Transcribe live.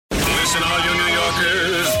Listen, all you New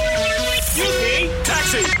Yorkers.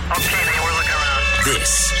 Taxi! Okay, man, we're looking around.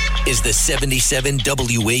 This is the 77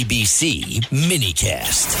 WABC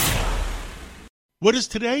minicast. What is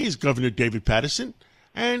today is Governor David Paterson,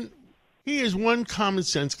 and he is one common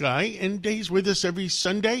sense guy, and he's with us every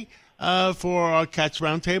Sunday for our Cats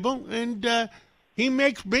Roundtable, and he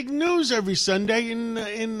makes big news every Sunday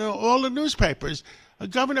in all the newspapers.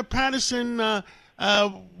 Governor Paterson,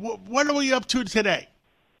 what are we up to today?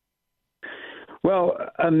 Well,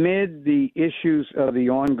 amid the issues of the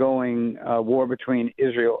ongoing war between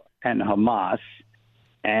Israel and Hamas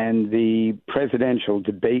and the presidential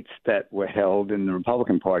debates that were held in the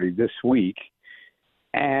Republican Party this week,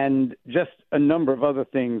 and just a number of other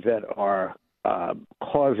things that are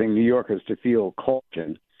causing New Yorkers to feel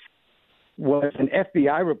caution, was an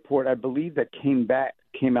FBI report, I believe, that came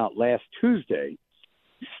out last Tuesday,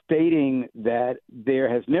 stating that there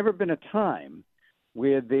has never been a time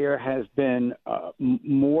where there has been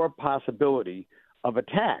more possibility of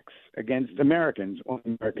attacks against Americans on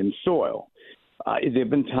American soil. There have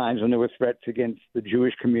been times when there were threats against the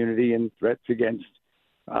Jewish community and threats against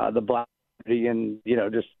the Black community and,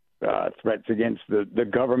 just threats against the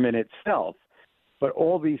government itself. But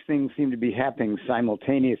all these things seem to be happening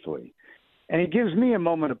simultaneously. And it gives me a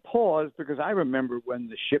moment of pause because I remember when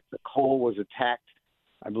the ship, the Cole, was attacked,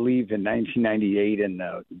 I believe in 1998, and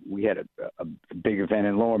we had a big event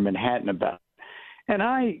in Lower Manhattan about it. And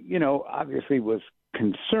I, obviously was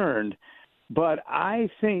concerned, but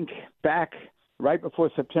I think back right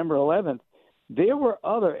before September 11th, there were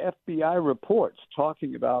other FBI reports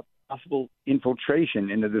talking about possible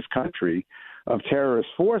infiltration into this country of terrorist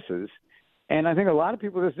forces, and I think a lot of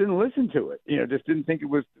people just didn't listen to it, just didn't think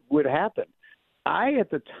it would happen. I, at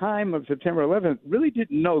the time of September 11th, really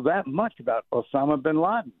didn't know that much about Osama bin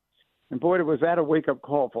Laden. And boy, was that a wake-up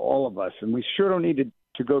call for all of us. And we sure don't need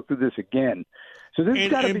to go through this again. So this has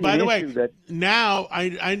got to be by an the way, issue that... Now, I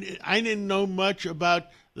didn't know much about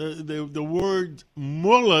the word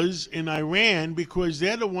mullahs in Iran because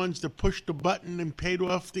they're the ones that pushed the button and paid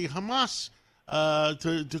off the Hamas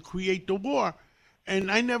to create the war. And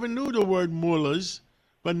I never knew the word mullahs,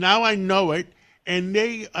 but now I know it. And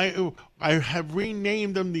I have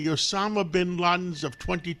renamed them the Osama bin Ladens of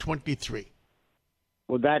 2023.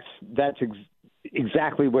 Well, that's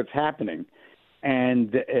exactly what's happening,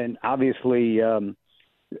 and obviously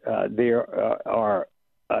there are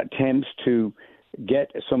attempts to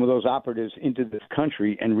get some of those operatives into this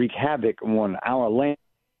country and wreak havoc on our land,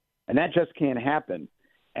 and that just can't happen.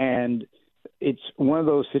 And it's one of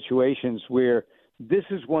those situations where this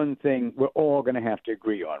is one thing we're all going to have to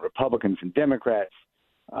agree on, Republicans and Democrats,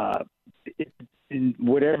 in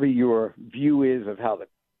whatever your view is of how the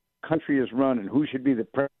country is run and who should be the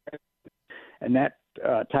president and that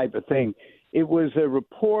type of thing. It was a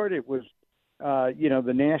report. It was,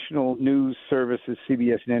 the national news services,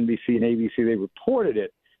 CBS and NBC and ABC, they reported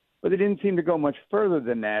it, but they didn't seem to go much further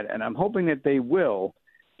than that. And I'm hoping that they will,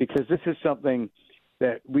 because this is something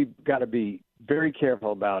that we've got to be very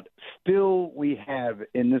careful about. Still, we have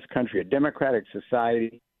in this country a democratic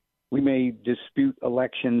society. We may dispute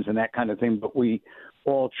elections and that kind of thing, but we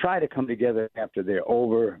all try to come together after they're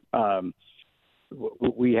over.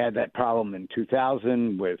 We had that problem in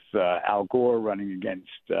 2000 with Al Gore running against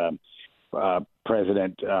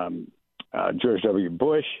President George W.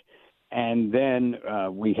 Bush. And then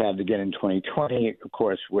we had again in 2020, of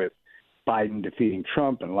course, with Biden defeating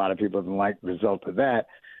Trump, and a lot of people didn't like the result of that.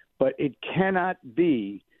 But it cannot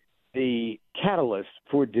be the catalyst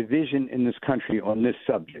for division in this country on this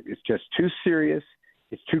subject. It's just too serious.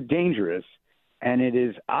 It's too dangerous. And it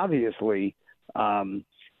is obviously an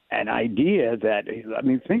idea that,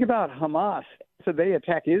 think about Hamas. So they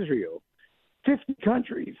attack Israel. 50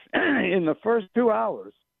 countries in the first 2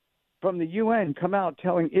 hours from the UN come out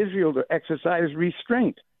telling Israel to exercise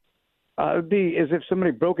restraint. It would be as if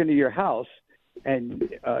somebody broke into your house and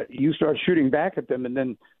you start shooting back at them, and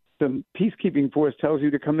then the peacekeeping force tells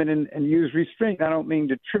you to come in and use restraint. I don't mean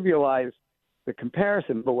to trivialize the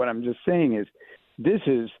comparison, but what I'm just saying is this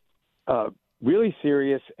is really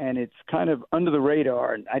serious, and it's kind of under the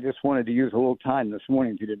radar. And I just wanted to use a little time this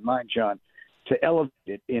morning, if you didn't mind, John, to elevate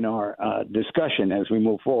it in our discussion as we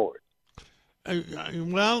move forward. Thank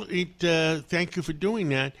you for doing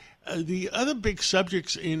that. The other big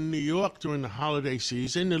subjects in New York during the holiday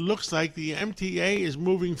season, it looks like the MTA is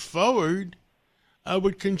moving forward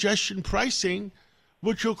with congestion pricing,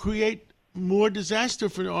 which will create more disaster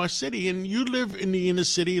for our city. And you live in the inner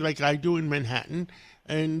city like I do in Manhattan,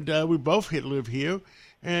 and we both live here.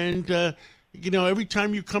 And, every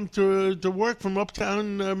time you come to work from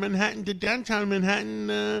uptown Manhattan to downtown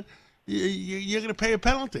Manhattan, you're going to pay a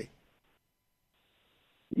penalty.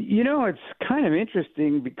 You know, it's kind of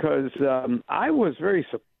interesting because I was very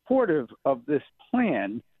supportive of this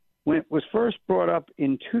plan when it was first brought up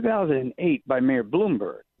in 2008 by Mayor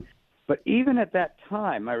Bloomberg. But even at that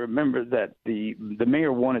time, I remember that the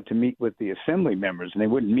mayor wanted to meet with the assembly members, and they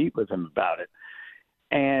wouldn't meet with him about it.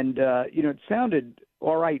 And, it sounded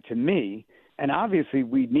all right to me. And obviously,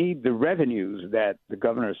 we need the revenues that the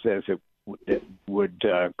governor says it would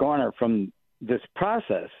garner from this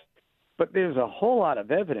process. But there's a whole lot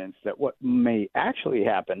of evidence that what may actually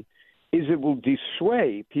happen is it will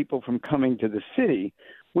dissuade people from coming to the city,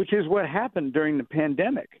 which is what happened during the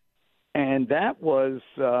pandemic. And that was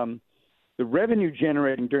the revenue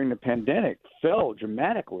generating during the pandemic fell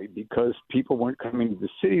dramatically because people weren't coming to the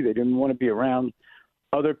city. They didn't want to be around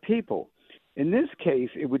other people. In this case,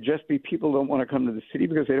 it would just be people don't want to come to the city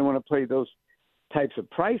because they don't want to pay those types of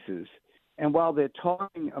prices. And while they're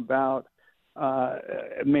talking about,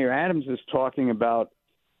 Mayor Adams is talking about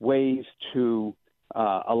ways to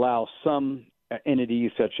allow some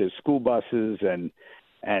entities such as school buses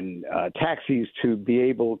and taxis to be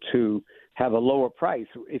able to have a lower price.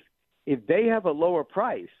 If they have a lower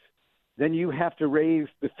price, then you have to raise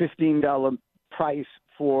the $15 price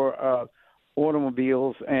for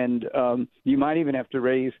automobiles, and you might even have to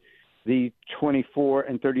raise the $24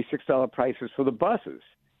 and $36 prices for the buses.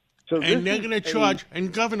 So and they're going to charge,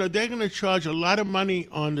 and Governor, they're going to charge a lot of money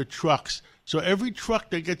on the trucks. So every truck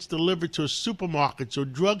that gets delivered to supermarkets or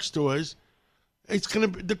drugstores,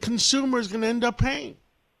 the consumer is going to end up paying.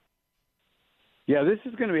 Yeah, this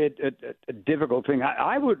is going to be a difficult thing.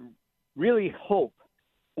 I would really hope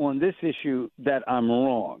on this issue that I'm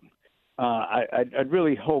wrong. I'd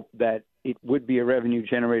really hope that it would be a revenue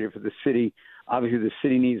generator for the city. Obviously, the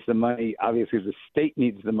city needs the money. Obviously, the state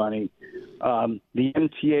needs the money. The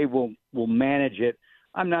MTA will manage it.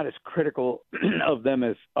 I'm not as critical of them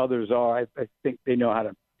as others are. I think they know how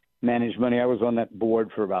to manage money. I was on that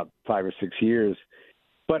board for about 5 or 6 years.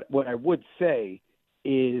 But what I would say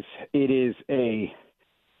is it's a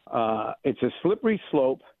slippery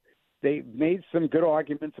slope. They made some good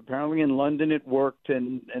arguments. Apparently in London it worked,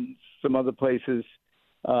 and some other places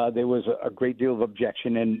there was a great deal of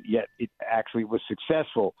objection, and yet it actually was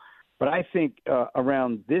successful. But I think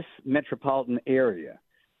around this metropolitan area,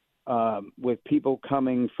 with people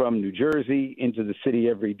coming from New Jersey into the city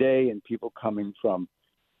every day and people coming from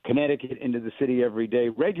Connecticut into the city every day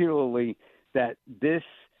regularly, that this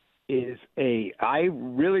is I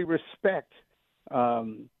really respect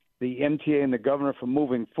the MTA and the governor for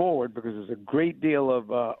moving forward, because there's a great deal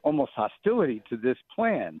of almost hostility to this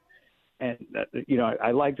plan. And,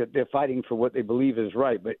 I like that they're fighting for what they believe is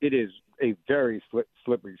right, but it is a very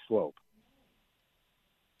slippery slope.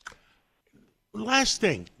 Last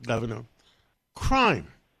thing, Governor, crime.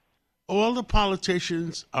 All the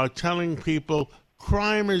politicians are telling people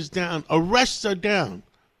crime is down, arrests are down.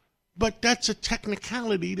 But that's a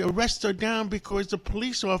technicality. The arrests are down because the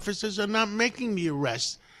police officers are not making the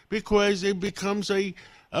arrests, because it becomes a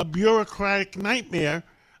bureaucratic nightmare.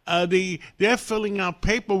 They're filling out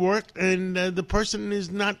paperwork, and the person is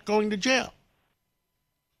not going to jail.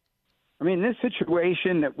 I mean, this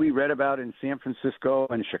situation that we read about in San Francisco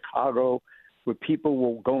and Chicago, where people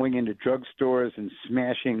were going into drugstores and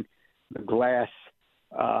smashing the glass,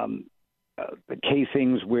 the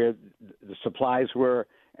casings where the supplies were,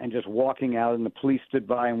 and just walking out, and the police stood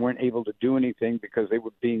by and weren't able to do anything because they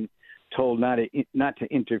were being told not to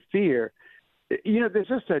interfere. There's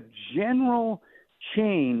just a general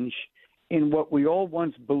change in what we all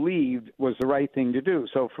once believed was the right thing to do.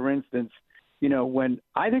 So, for instance, when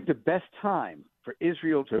I think the best time for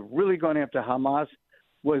Israel to have really gone after Hamas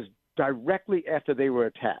was directly after they were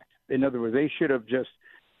attacked. In other words, they should have just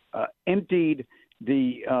emptied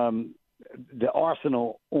the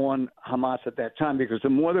arsenal on Hamas at that time, because the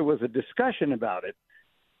more there was a discussion about it,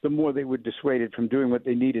 the more they were dissuaded from doing what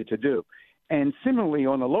they needed to do. And similarly,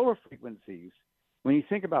 on the lower frequencies, when you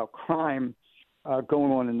think about crime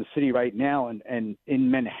going on in the city right now, and in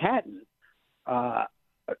Manhattan,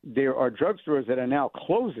 there are drugstores that are now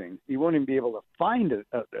closing. You won't even be able to find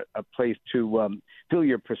a place to fill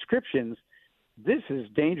your prescriptions. This is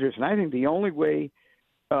dangerous, and I think the only way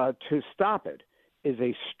to stop it is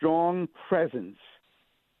a strong presence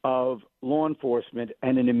of law enforcement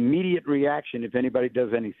and an immediate reaction if anybody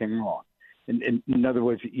does anything wrong. In other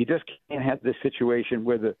words, you just can't have this situation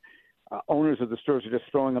where the owners of the stores are just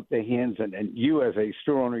throwing up their hands, and you as a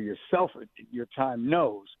store owner yourself at your time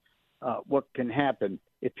knows what can happen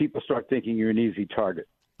if people start thinking you're an easy target.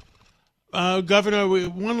 Governor,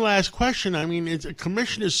 one last question. I mean,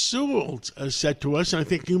 Commissioner Sewell said to us, and I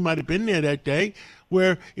think you might have been there that day,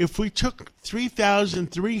 where if we took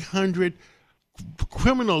 3,300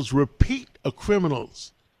 criminals, repeat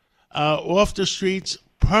criminals, off the streets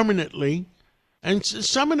permanently. And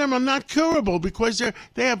some of them are not curable because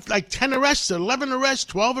they have like 10 arrests, 11 arrests,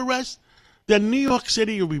 12 arrests. Then New York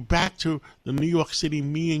City will be back to the New York City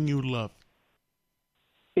me and you love.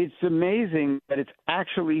 It's amazing that it's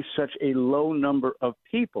actually such a low number of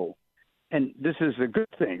people, and this is a good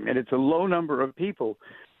thing, that it's a low number of people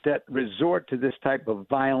that resort to this type of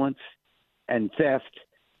violence and theft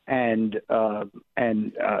and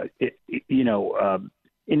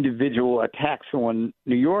individual attacks on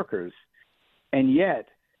New Yorkers. And yet,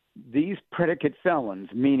 these predicate felons,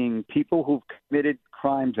 meaning people who've committed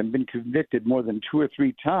crimes and been convicted more than 2 or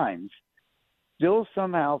 3 times, still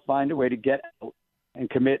somehow find a way to get out and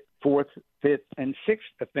commit 4th, 5th, and 6th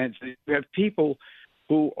offenses. You have people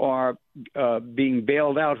who are being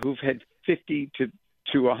bailed out who've had 50 to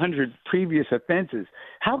 100 previous offenses.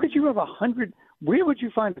 How could you have 100? Where would you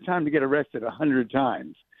find the time to get arrested 100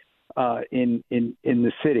 times in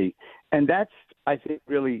the city? And that's, I think,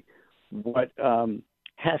 really what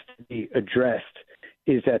has to be addressed,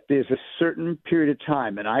 is that there's a certain period of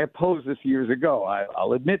time, and I opposed this years ago,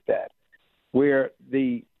 I'll admit that, where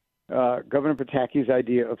the Governor Pataki's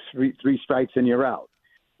idea of three strikes and you're out.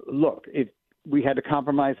 Look, if we had to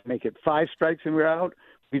compromise and make it 5 strikes and we're out,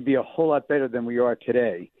 we'd be a whole lot better than we are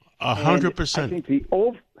today. 100%. I think the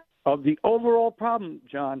overall problem,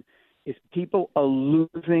 John, is people are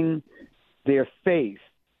losing their faith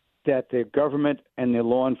that their government and their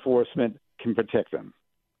law enforcement can protect them.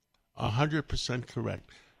 100% correct.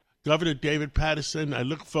 Governor David Paterson, I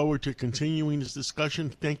look forward to continuing this discussion.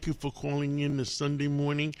 Thank you for calling in this Sunday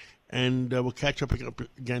morning, and we'll catch up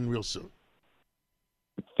again real soon.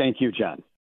 Thank you, John.